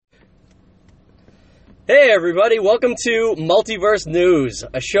Hey everybody, welcome to Multiverse News,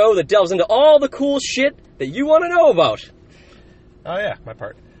 a show that delves into all the cool shit that you want to know about. Oh yeah, my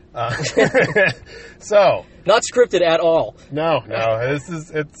part. So Not scripted at all. No,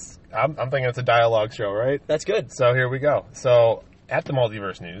 I'm thinking it's a dialogue show, right? That's good. So here we go. So at the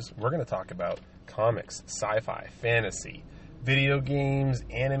Multiverse News, we're going to talk about comics, sci-fi, fantasy, video games,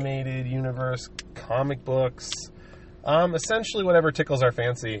 animated universe, comic books, essentially whatever tickles our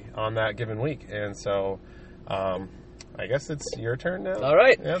fancy on that given week. And so, I guess it's your turn now. All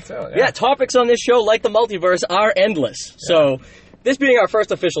right. Yeah, topics on this show, like the multiverse, are endless. So, this being our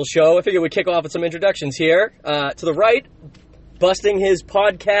first official show, I figured we'd kick off with some introductions here. To the right, busting his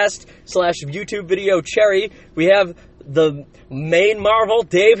podcast/YouTube video cherry, we have the main Marvel,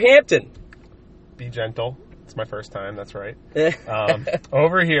 Dave Hampton. Be gentle. It's my first time, that's right.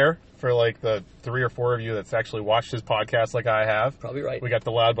 Over here, for like the 3 or 4 of you that's actually watched his podcast like I have. Probably right. We got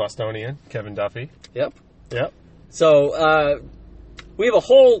the loud Bostonian, Kevin Duffy. Yep. So, we have a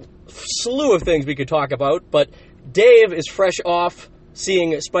whole slew of things we could talk about, but Dave is fresh off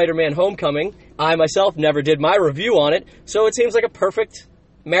seeing Spiderman Homecoming. I myself never did my review on it, so it seems like a perfect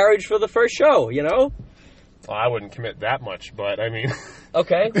marriage for the first show, you know? Well, I wouldn't commit that much, but I mean...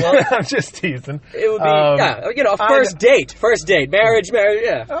 Okay, well... I'm just teasing. It would be, first date. Marriage,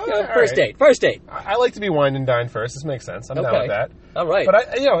 yeah. First date. I like to be wine and dine first. This makes sense. I'm down with that. All right. But,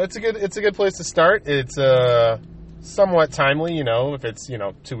 it's a good place to start. It's somewhat timely, if it's,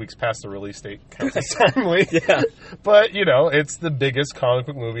 2 weeks past the release date, counts as timely. Yeah. But, it's the biggest comic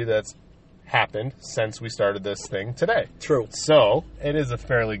book movie that's happened since we started this thing today. True. So, it is a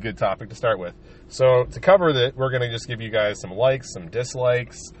fairly good topic to start with. So, to cover that, we're going to just give you guys some likes, some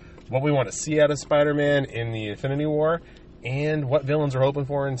dislikes, what we want to see out of Spider-Man in the Infinity War, and what villains we're hoping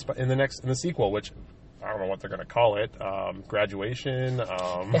for in the sequel, which I don't know what they're going to call it. Graduation. Yeah.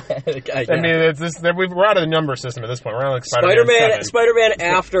 I mean, we're out of the number system at this point. We're on like Spider-Man 7. Spider-Man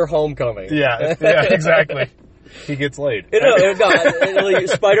after Homecoming. Yeah, exactly. He gets laid.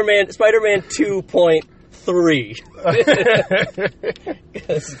 Spider-Man 2.3.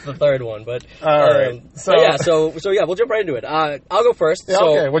 This is the third one, but all right. So we'll jump right into it. I'll go first. Yeah,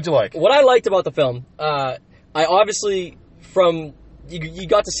 okay. What'd you like? What I liked about the film, I obviously you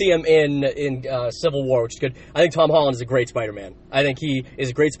got to see him in Civil War, which is good. I think Tom Holland is a great Spider-Man. I think he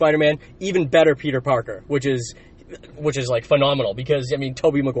is a great Spider-Man, even better Peter Parker, which is like phenomenal because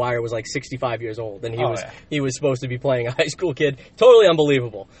Tobey Maguire was like 65 years old and he was supposed to be playing a high school kid. Totally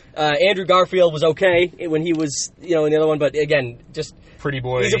unbelievable. Andrew Garfield was okay when he was in the other one, but again, just pretty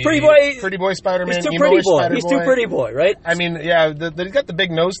boy. He's a pretty boy. Pretty boy Spider-Man. He's too pretty boy. He's too pretty boy, right? I mean, yeah, he's got the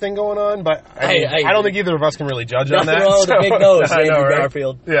big nose thing going on, but I don't think either of us can really judge on that. Nothing wrong with the big nose, Andrew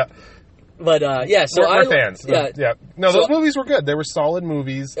Garfield. Yeah. But so we're fans. Yeah. No, those movies were good. They were solid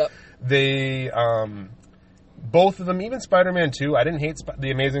movies. Yep. They both of them, even Spider-Man 2. I didn't hate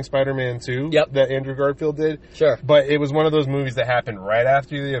The Amazing Spider-Man 2 that Andrew Garfield did. Sure. But it was one of those movies that happened right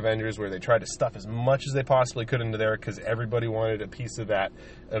after the Avengers where they tried to stuff as much as they possibly could into there because everybody wanted a piece of that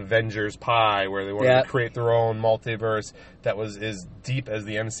Avengers pie where they wanted to create their own multiverse that was as deep as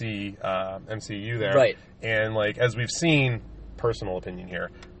the MCU there. Right. And as we've seen, personal opinion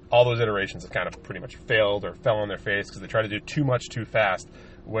here, all those iterations have kind of pretty much failed or fell on their face because they try to do too much too fast.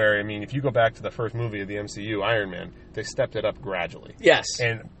 Where, if you go back to the first movie of the MCU, Iron Man, they stepped it up gradually. Yes.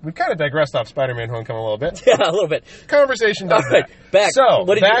 And we've kind of digressed off Spider-Man Homecoming a little bit. Yeah, a little bit. Conversation does that. Back. So, I'm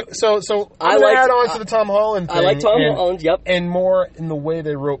going to add on to the Tom Holland thing. I like Tom Holland, yep. And more in the way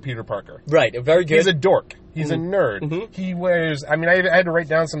they wrote Peter Parker. Right, very good. He's a dork. He's a nerd. Mm-hmm. He wears... I had to write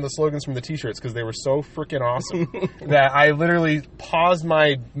down some of the slogans from the T-shirts because they were so freaking awesome that I literally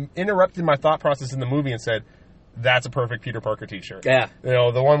interrupted my thought process in the movie and said... That's a perfect Peter Parker T-shirt. Yeah,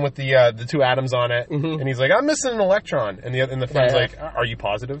 the one with the 2 atoms on it, and he's like, "I'm missing an electron," and the friend's like, "Are you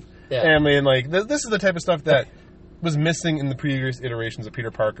positive?" Yeah. And this is the type of stuff that was missing in the previous iterations of Peter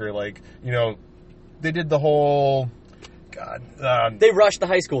Parker. They did the whole. They rushed the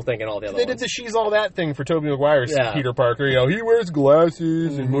high school thing and all the other ones. They did the she's all that thing for Tobey Maguire's Peter Parker. He wears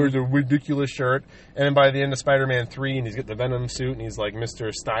glasses and wears a ridiculous shirt. And then by the end of Spider-Man 3, and he's got the Venom suit, and he's like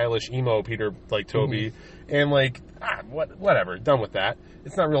Mr. Stylish emo Peter, like Tobey. And whatever, done with that.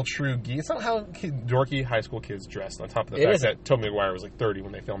 It's not real true geek. It's not how dorky high school kids dressed. On top of the fact that Tobey Maguire was like 30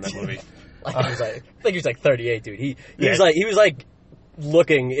 when they filmed that movie. I think he was like 38, dude. He was like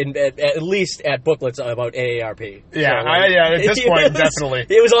looking at least at booklets about AARP. Yeah, so, at this point, definitely.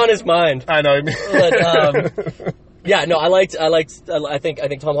 It was on his mind. I know. But, I think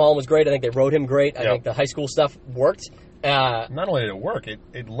Tom Holland was great. I think they wrote him great. I think the high school stuff worked. Not only did it work,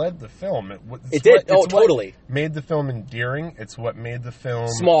 it led the film. It did. Totally. Made the film endearing. It's what made the film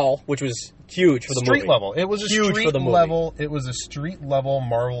small, which was huge for the movie. Street level. It was a street level. It was a street level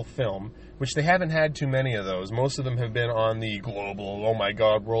Marvel film, which they haven't had too many of those. Most of them have been on the global, oh my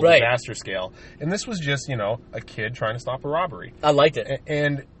god, world disaster scale. And this was just, a kid trying to stop a robbery. I liked it.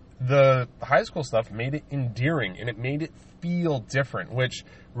 And the high school stuff made it endearing, and it made it feel different, which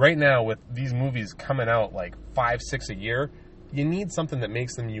right now with these movies coming out like 5-6 a year, you need something that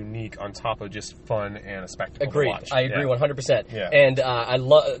makes them unique on top of just fun and a spectacle. Agreed. To watch. I agree 100%. Yeah. And I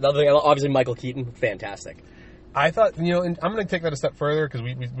love the other thing. Obviously, Michael Keaton, fantastic. I thought, and I'm going to take that a step further because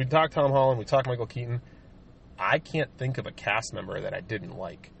we talked Tom Holland, we talked Michael Keaton. I can't think of a cast member that I didn't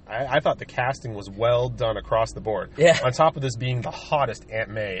like. I thought the casting was well done across the board. Yeah. On top of this being the hottest Aunt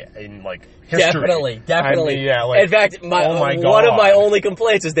May in history. Definitely. I mean, yeah. In fact, oh my God. One of my only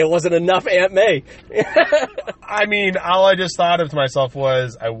complaints is there wasn't enough Aunt May. I mean, all I just thought of to myself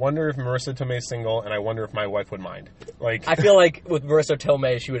was, I wonder if Marissa Tomei's single, and I wonder if my wife would mind. I feel like with Marissa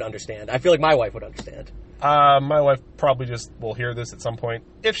Tomei, she would understand. I feel like my wife would understand. My wife probably just will hear this at some point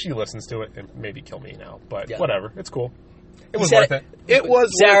if she listens to it and maybe kill me now. But whatever, it's cool. It was worth it. It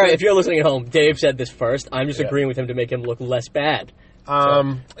was Sarah, worth it. if you're listening at home, Dave said this first. I'm just agreeing with him to make him look less bad.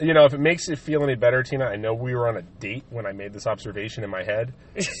 If it makes you feel any better, Tina, I know we were on a date when I made this observation in my head.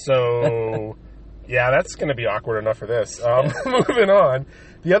 So, yeah, that's going to be awkward enough for this. Moving on.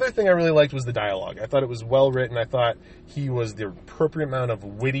 The other thing I really liked was the dialogue. I thought it was well written. I thought he was the appropriate amount of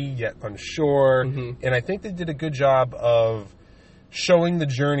witty yet unsure. Mm-hmm. And I think they did a good job of showing the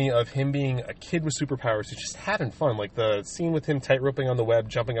journey of him being a kid with superpowers who's just having fun. Like the scene with him tightroping on the web,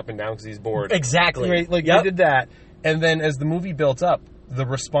 jumping up and down because he's bored. Exactly. Right? They did that. And then as the movie built up, the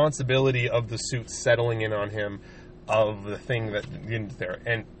responsibility of the suit settling in on him, of the thing that is there.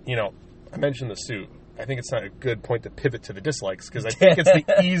 And, I mentioned the suit. I think it's not a good point to pivot to the dislikes, because I think it's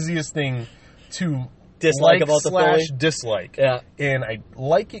the easiest thing to dislike about the film. Dislike. Yeah. And I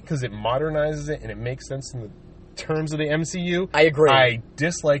like it because it modernizes it and it makes sense in the terms of the MCU. I agree. I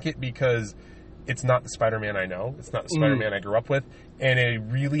dislike it because it's not the Spider-Man I know. It's not the Spider-Man I grew up with. And it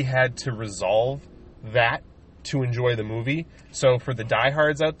really had to resolve that to enjoy the movie. So for the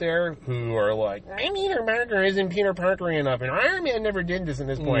diehards out there who are like, Peter Parker isn't Peter Parker enough, and Iron Man never did this at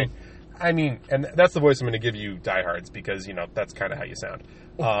this point. I mean, and that's the voice I'm going to give you, diehards, because, that's kind of how you sound.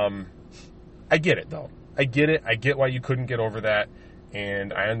 I get it, though. I get it. I get why you couldn't get over that,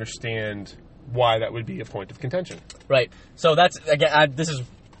 and I understand why that would be a point of contention. Right. So that's, again, this is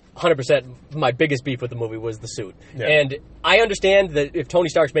 100% my biggest beef with the movie was the suit. Yeah. And I understand that if Tony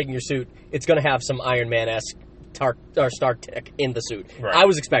Stark's making your suit, it's going to have some Iron Man-esque Stark tech in the suit. Right. I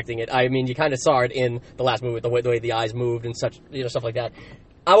was expecting it. I mean, you kind of saw it in the last movie, the way the eyes moved and such, stuff like that.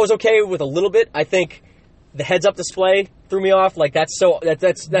 I was okay with a little bit. I think the heads-up display threw me off. That's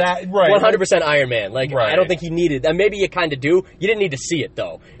 100% Iron Man. I don't think he needed that. Maybe you kind of do. You didn't need to see it,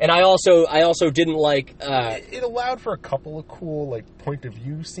 though. And I also didn't like... It allowed for a couple of cool,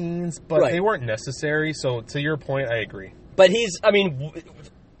 point-of-view scenes, but they weren't necessary. So, to your point, I agree. But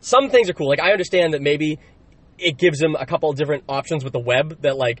some things are cool. I understand that maybe it gives him a couple of different options with the web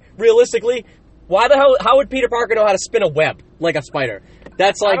that, realistically... Why the hell? How would Peter Parker know how to spin a web like a spider?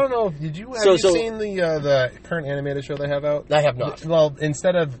 That's I don't know. Have you seen the current animated show they have out? I have not. Well,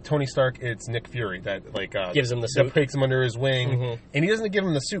 instead of Tony Stark, it's Nick Fury that gives him the suit, that takes him under his wing, and he doesn't give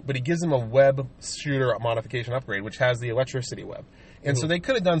him the suit, but he gives him a web shooter modification upgrade, which has the electricity web. And so they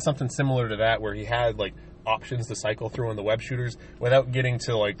could have done something similar to that, where he had options to cycle through on the web shooters without getting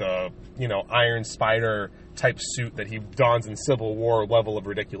to the Iron Spider type suit that he dons in Civil War level of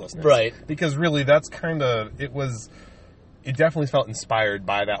ridiculousness. Right. Because really that's it definitely felt inspired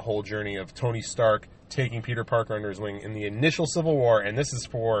by that whole journey of Tony Stark taking Peter Parker under his wing in the initial Civil War, and this is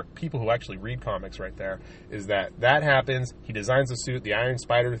for people who actually read comics right there, is that happens, he designs the suit, the Iron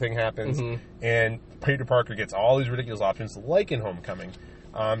Spider thing happens, and Peter Parker gets all these ridiculous options like in Homecoming.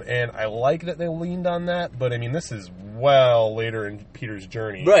 And I like that they leaned on that, but this is well later in Peter's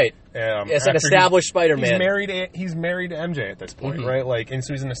journey. Right. It's an established Spider-Man. He's married to MJ at this point, right? And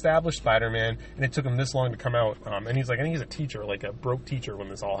so he's an established Spider-Man, and it took him this long to come out. And he's I think he's a teacher, a broke teacher when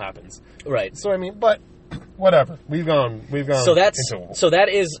this all happens. Right. So, but whatever. We've gone.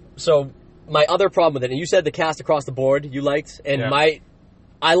 So my other problem with it, and you said the cast across the board you liked, and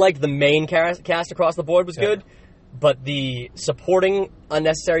I liked the main cast across the board was good. But the supporting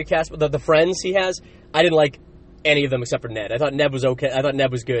unnecessary cast, the friends he has, I didn't like any of them except for Ned. I thought Ned was okay. I thought Ned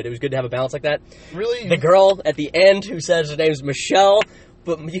was good. It was good to have a balance like that. Really? The girl at the end who says her name's Michelle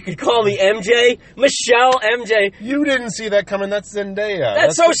but you could call me MJ. Michelle MJ. You didn't see that coming. That's Zendaya.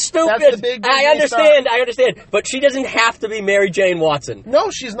 That's so stupid. That's the big I understand. But she doesn't have to be Mary Jane Watson. No,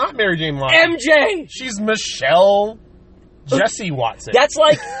 she's not Mary Jane Watson. MJ. She's Michelle Jesse Watson. That's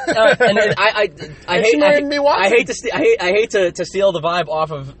like, and I hate to steal the vibe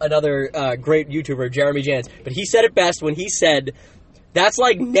off of another great YouTuber, Jeremy Jans, but he said it best when he said, that's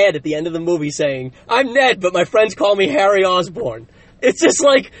like Ned at the end of the movie saying, I'm Ned, but my friends call me Harry Osborn. It's just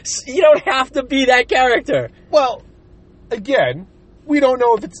like, you don't have to be that character. Well, again, we don't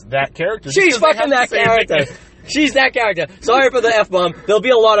know if it's that character. She's fucking that character. She's that character. Sorry for the F-bomb. There'll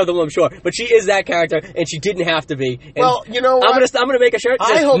be a lot of them, I'm sure. But she is that character, and she didn't have to be. And well, you know what? I'm gonna make a shirt that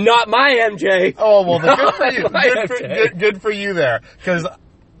says, not my MJ. Oh, well, good for you. Good for you there. Because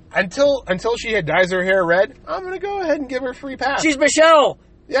until she dyes her hair red, I'm going to go ahead and give her a free pass. She's Michelle.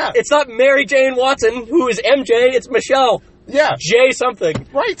 Yeah. It's not Mary Jane Watson, who is MJ. It's Michelle. Yeah. J something.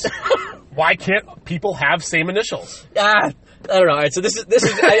 Right. Why can't people have same initials? I don't know. All right, so this is.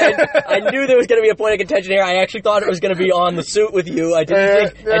 I knew there was going to be a point of contention here. I actually thought it was going to be on the suit with you. I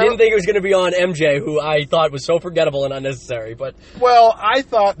didn't think it was going to be on MJ, who I thought was so forgettable and unnecessary. But well, I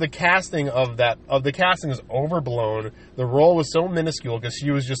thought the casting of the casting was overblown. The role was so minuscule because she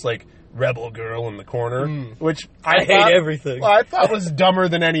was just like rebel girl in the corner, which I hate everything. Well, I thought was dumber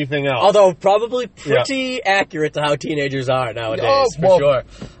than anything else. Although probably pretty accurate to how teenagers are nowadays, for sure.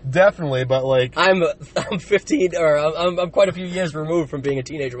 Definitely, but like I'm 15, or I'm quite a few years removed from being a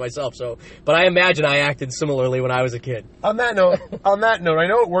teenager myself. So, but I imagine I acted similarly when I was a kid. On that note, I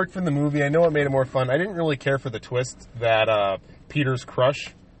know it worked for the movie. I know it made it more fun. I didn't really care for the twist that Peter's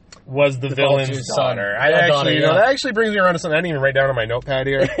crush was the villain's daughter. That actually brings me around to something I didn't even write down on my notepad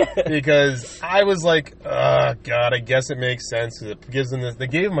here because I was like, oh, God, I guess it makes sense because it gives them this. They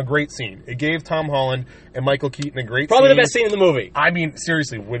gave him a great scene. It gave Tom Holland and Michael Keaton a great Probably scene. the best scene in the movie. I mean,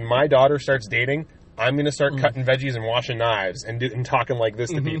 seriously, when my daughter starts dating, I'm going to start cutting veggies and washing knives and talking like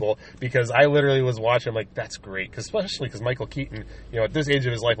this to people because I literally was watching, I'm like, that's great. Especially because Michael Keaton, at this age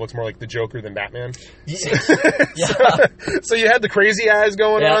of his life, looks more like the Joker than Batman. So you had the crazy eyes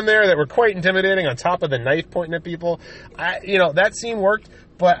going on there that were quite intimidating on top of the knife pointing at people. That scene worked,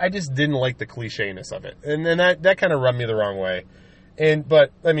 but I just didn't like the clichéness of it. And then that kind of rubbed me the wrong way.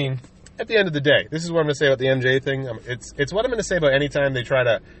 But, I mean, at the end of the day, this is what I'm going to say about the MJ thing. It's what I'm going to say about any time they try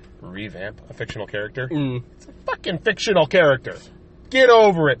to revamp a fictional character. It's a fucking fictional character. Get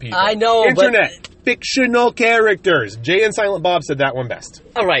over it, people. I know, Internet. Fictional characters. Jay and Silent Bob said that one best.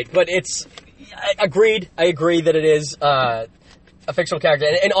 All right, but it's... Agreed. I agree that it is a fictional character.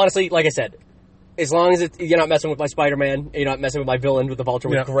 And honestly, like I said, as long as you're not messing with my Spider-Man, you're not messing with my villain with the Vulture,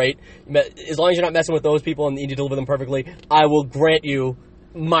 which is great. As long as you're not messing with those people and you deliver them perfectly, I will grant you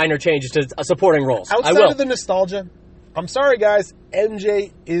minor changes to supporting roles. Outside of the nostalgia, I'm sorry, guys,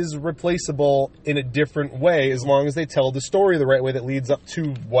 MJ is replaceable in a different way as long as they tell the story the right way that leads up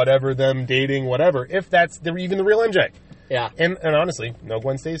to whatever, them dating, whatever, if that's even the real MJ. Yeah. And honestly, no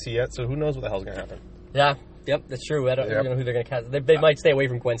Gwen Stacy yet, so who knows what the hell's going to happen. Yeah. Yep, that's true. I don't know who they're going to cast. They might stay away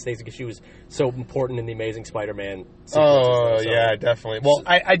from Gwen Stacy because she was so important in the Amazing Spider-Man sequences. Oh, yeah, definitely. Well,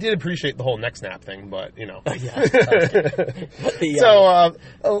 I did appreciate the whole neck snap thing, but,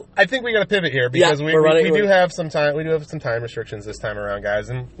 So, I think we got to pivot here because we do have some time. We do have some time restrictions this time around, guys.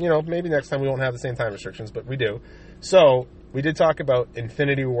 And, maybe next time we won't have the same time restrictions, but we do. So, we did talk about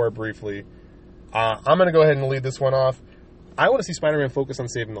Infinity War briefly. I'm going to go ahead and lead this one off. I want to see Spider-Man focus on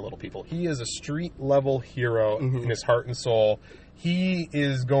saving the little people. He is a street-level hero in his heart and soul. He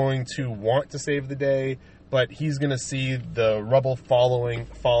is going to want to save the day, but he's going to see the rubble falling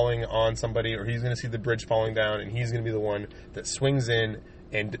on somebody, or he's going to see the bridge falling down, and he's going to be the one that swings in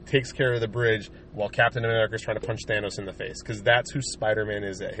and takes care of the bridge while Captain America is trying to punch Thanos in the face, because that's who Spider-Man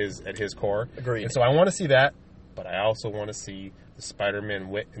is at his core. Agreed. And so I want to see that, but I also want to see the Spider-Man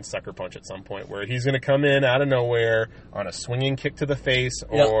wit and sucker punch at some point where he's going to come in out of nowhere on a swinging kick to the face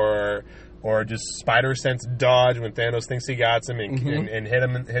or just spider sense dodge when Thanos thinks he got him and hit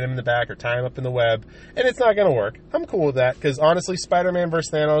him in the back or tie him up in the web. And it's not going to work. I'm cool with that because honestly, Spider-Man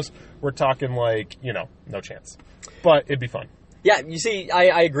versus Thanos, we're talking like, no chance. But it'd be fun. Yeah, you see,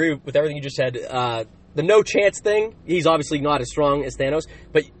 I agree with everything you just said. The no chance thing, he's obviously not as strong as Thanos,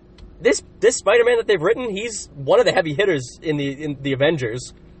 but this Spider-Man that they've written, he's one of the heavy hitters in the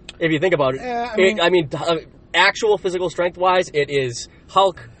Avengers. If you think about it, I mean, actual physical strength wise, it is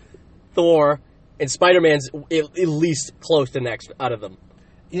Hulk, Thor, and Spider-Man's at least close to next out of them.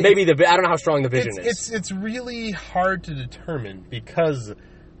 Maybe I don't know how strong the Vision is. It's really hard to determine because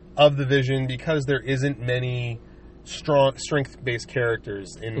of the Vision, because there isn't many strong strength-based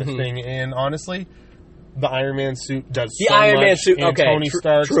characters in the thing, and honestly, the Iron Man suit does the so Iron much, Man suit. and Okay, Tony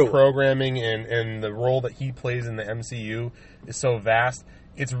Stark's true. programming and the role that he plays in the MCU is so vast.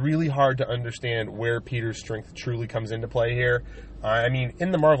 It's really hard to understand where Peter's strength truly comes into play here. I mean,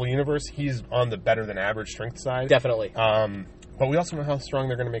 in the Marvel Universe, he's on the better than average strength side. Definitely. But we also know how strong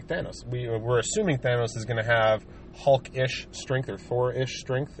they're going to make Thanos. We're assuming Thanos is going to have Hulk-ish strength or Thor-ish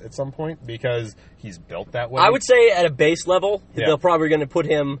strength at some point because he's built that way. I would say at a base level, they're probably going to put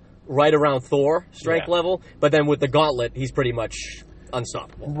him right around Thor strength level. But then with the gauntlet, he's pretty much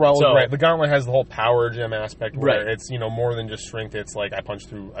unstoppable. Right. The gauntlet has the whole power gem aspect where it's more than just strength. It's like I punch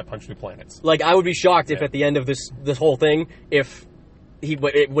through planets. Like I would be shocked if at the end of this whole thing, if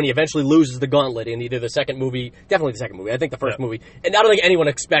when he eventually loses the gauntlet in either the second movie, definitely the second movie, I think the first movie, and I don't think anyone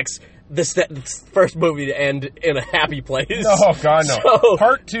expects this first movie to end in a happy place. Oh God, no! So,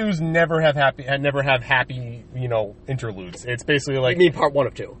 Part 2s never have happy interludes. It's basically like you mean part 1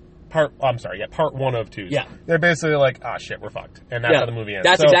 of 2. Part 1 of 2. Yeah. They're basically like, shit, we're fucked. And that's how the movie ends.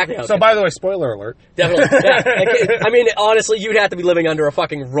 That's exactly how it So, by the way, spoiler alert. Definitely. Yeah. I mean, honestly, you'd have to be living under a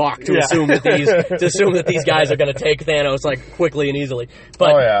fucking rock to assume that these guys are going to take Thanos, like, quickly and easily. But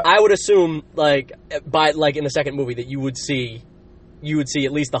I would assume, like, in the second movie that you would see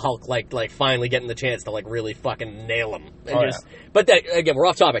at least the Hulk, like finally getting the chance to, like, really fucking nail him. And But, again, we're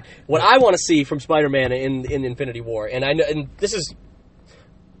off topic. What I want to see from Spider-Man in Infinity War, and this is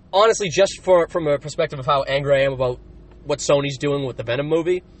honestly, just from a perspective of how angry I am about what Sony's doing with the Venom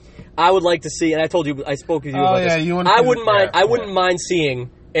movie, I would like to see, and I spoke with you about this. I wouldn't mind seeing,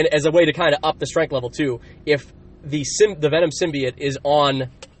 and as a way to kind of up the strength level too, if the Venom symbiote is on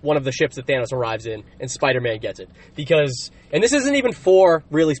one of the ships that Thanos arrives in, and Spider-Man gets it. Because, and this isn't even for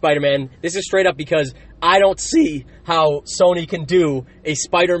really Spider-Man, this is straight up because I don't see how Sony can do a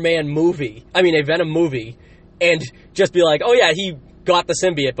Spider-Man movie, a Venom movie, and just be like, oh yeah, he got the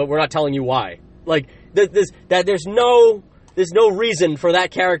symbiote, but we're not telling you why. Like, there's no reason for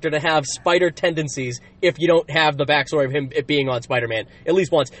that character to have spider tendencies if you don't have the backstory of it being on Spider-Man at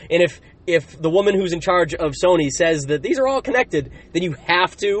least once. And if the woman who's in charge of Sony says that these are all connected, then you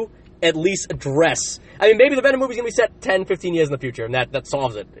have to at least address. Maybe the Venom movie's gonna be set 10, 15 years in the future, and that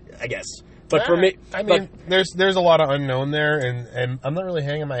solves it, I guess. But for me, there's a lot of unknown there, and I'm not really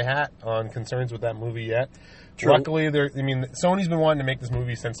hanging my hat on concerns with that movie yet. True. Luckily, Sony's been wanting to make this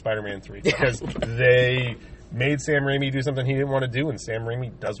movie since Spider-Man 3 because they made Sam Raimi do something he didn't want to do, and Sam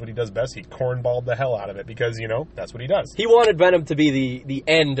Raimi does what he does best. He cornballed the hell out of it because, that's what he does. He wanted Venom to be the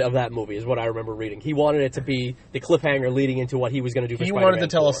end of that movie, is what I remember reading. He wanted it to be the cliffhanger leading into what he was going to do for Spider-Man. He wanted to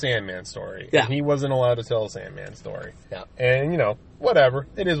tell a Sandman story, and he wasn't allowed to tell a Sandman story. Yeah. And, whatever.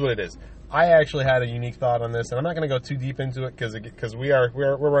 It is what it is. I actually had a unique thought on this, and I'm not going to go too deep into it because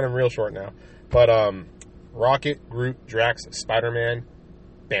we're running real short now. But, Rocket, Groot, Drax, Spider-Man,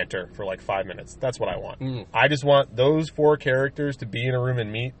 banter for like 5 minutes. That's what I want. I just want those 4 characters to be in a room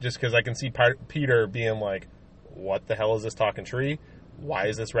and meet, just because I can see Peter being like, what the hell is this talking tree? Why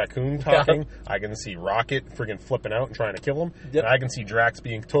is this raccoon talking? I can see Rocket friggin' flipping out and trying to kill him. Yep. And I can see Drax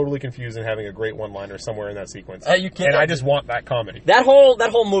being totally confused and having a great one-liner somewhere in that sequence. And I just want that comedy. That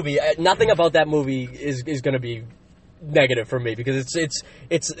whole movie, nothing about that movie is going to be negative for me, because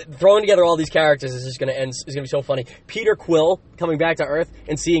it's throwing together all these characters is just going to end. Is going to be so funny. Peter Quill coming back to Earth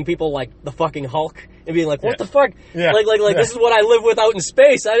and seeing people like the fucking Hulk and being like, "What the fuck? Yeah. Like this is what I live with out in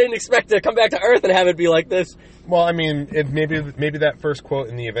space. I didn't expect to come back to Earth and have it be like this." Well, maybe that first quote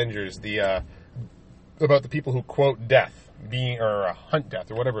in the Avengers, about the people who quote death being, or hunt death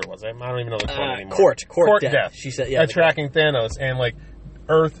or whatever it was. I don't even know the quote anymore. Court death. She said, yeah, tracking Thanos, and like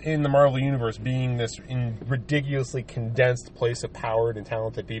Earth in the Marvel Universe being this ridiculously condensed place of powered and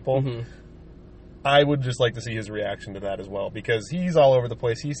talented people. Mm-hmm. I would just like to see his reaction to that as well, because he's all over the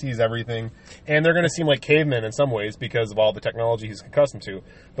place. He sees everything, and they're going to seem like cavemen in some ways because of all the technology he's accustomed to.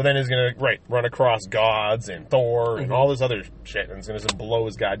 But then he's going to run across gods and Thor and all this other shit, and it's going to blow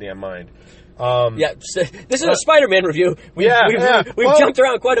his goddamn mind. This is a Spider-Man review. We've jumped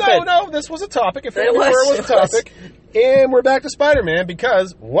around quite a bit. No, this was a topic. If it was a topic. And we're back to Spider-Man,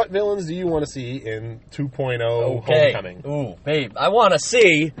 because what villains do you want to see in 2.0 Homecoming? Ooh, babe, I want to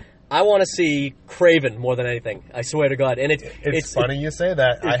see Kraven more than anything. I swear to God. And it's funny you say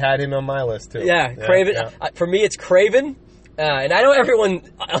that. I had him on my list too. Yeah, Kraven. Yeah. For me, it's Kraven. And I know everyone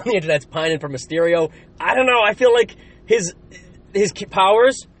on the internet's pining for Mysterio. I don't know. I feel like his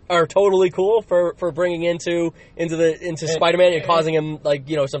powers are totally cool for bringing into Spider-Man and causing him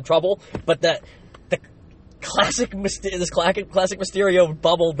some trouble. But the classic Mysterio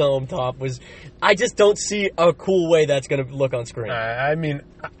bubble dome top I just don't see a cool way that's going to look on screen.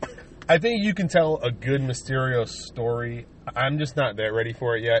 I I think you can tell a good Mysterio story. I'm just not that ready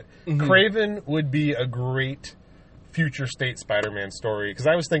for it yet. Mm-hmm. Kraven would be a great future state Spider-Man story, because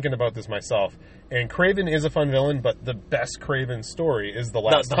I was thinking about this myself. And Kraven is a fun villain, but the best Kraven story is The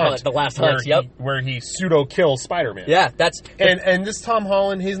Last Hunt. The Last Hunt, yep. Where he pseudo-kills Spider-Man. Yeah, that's... And this Tom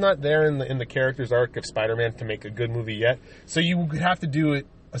Holland, he's not there in the character's arc of Spider-Man to make a good movie yet. So you would have to do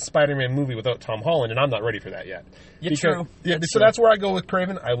a Spider-Man movie without Tom Holland, and I'm not ready for that yet. True. Yeah, so that's where I go with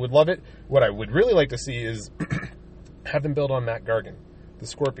Kraven. I would love it. What I would really like to see is have them build on Matt Gargan, the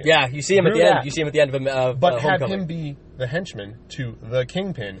Scorpion. Yeah, you see him at the end. You see him at the end of But have Homecoming. him be the henchman to the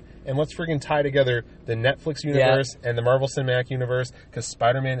Kingpin, and let's friggin' tie together the Netflix universe and the Marvel Cinematic Universe, because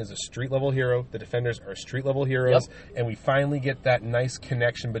Spider-Man is a street-level hero, the Defenders are street-level heroes, and we finally get that nice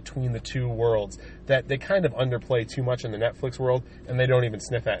connection between the two worlds that they kind of underplay too much in the Netflix world, and they don't even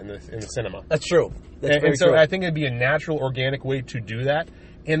sniff at in the cinema. That's true. And so I think it'd be a natural, organic way to do that.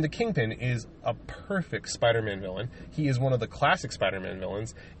 And the Kingpin is a perfect Spider-Man villain. He is one of the classic Spider-Man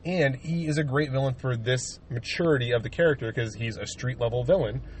villains, and he is a great villain for this maturity of the character, because he's a street-level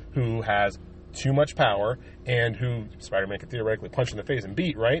villain who has too much power and who Spider-Man could theoretically punch in the face and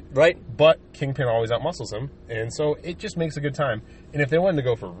beat, right? Right. But Kingpin always outmuscles him, and so it just makes a good time. And if they wanted to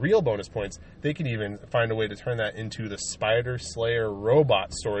go for real bonus points, they could even find a way to turn that into the Spider Slayer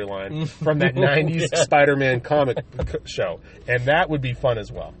robot storyline from that 90s Spider-Man comic show. And that would be fun as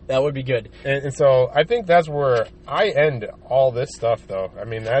well. That would be good. And so I think that's where I end all this stuff, though. I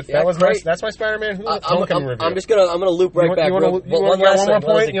mean, that's my Spider-Man Homecoming review. I'm gonna loop right back. One more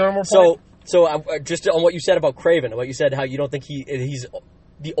point? You want one more point? So just on what you said about Kraven, what you said, how you don't think he's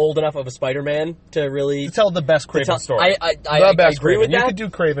the old enough of a Spider-Man to really... To tell the best Kraven story. I agree with that. You could do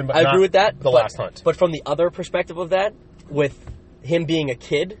Kraven, but I agree with that. The Last Hunt. But from the other perspective of that, with him being a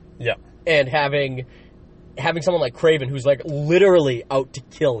kid... Yeah. And having someone like Kraven who's like literally out to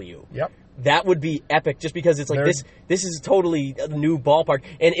kill you. Yep. That would be epic, just because it's like this is totally a new ballpark,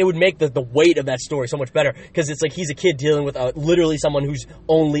 and it would make the weight of that story so much better, because it's like he's a kid dealing with literally someone who's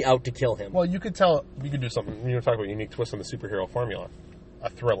only out to kill him. Well, you could do something. You talk about unique twist on the superhero formula. A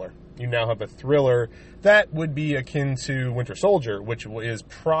thriller. You now have a thriller that would be akin to Winter Soldier, which is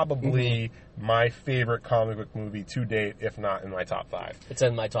probably my favorite comic book movie to date, if not in my top 5. It's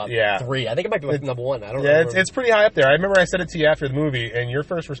in my top 3. I think it might be my number 1. I don't know. Yeah, it's pretty high up there. I remember I said it to you after the movie, and your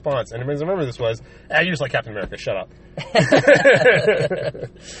first response, and I remember this was, you just like Captain America, shut up.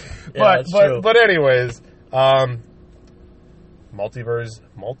 But anyways, multiverse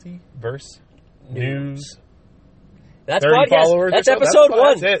news. That's podcast. That's episode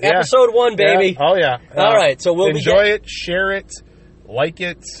 1. That's episode 1, baby. Yeah. Oh, yeah. All right, so we'll enjoy it, share it, like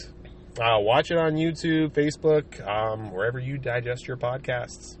it, watch it on YouTube, Facebook, wherever you digest your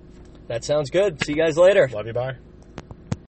podcasts. That sounds good. See you guys later. Love you, bye.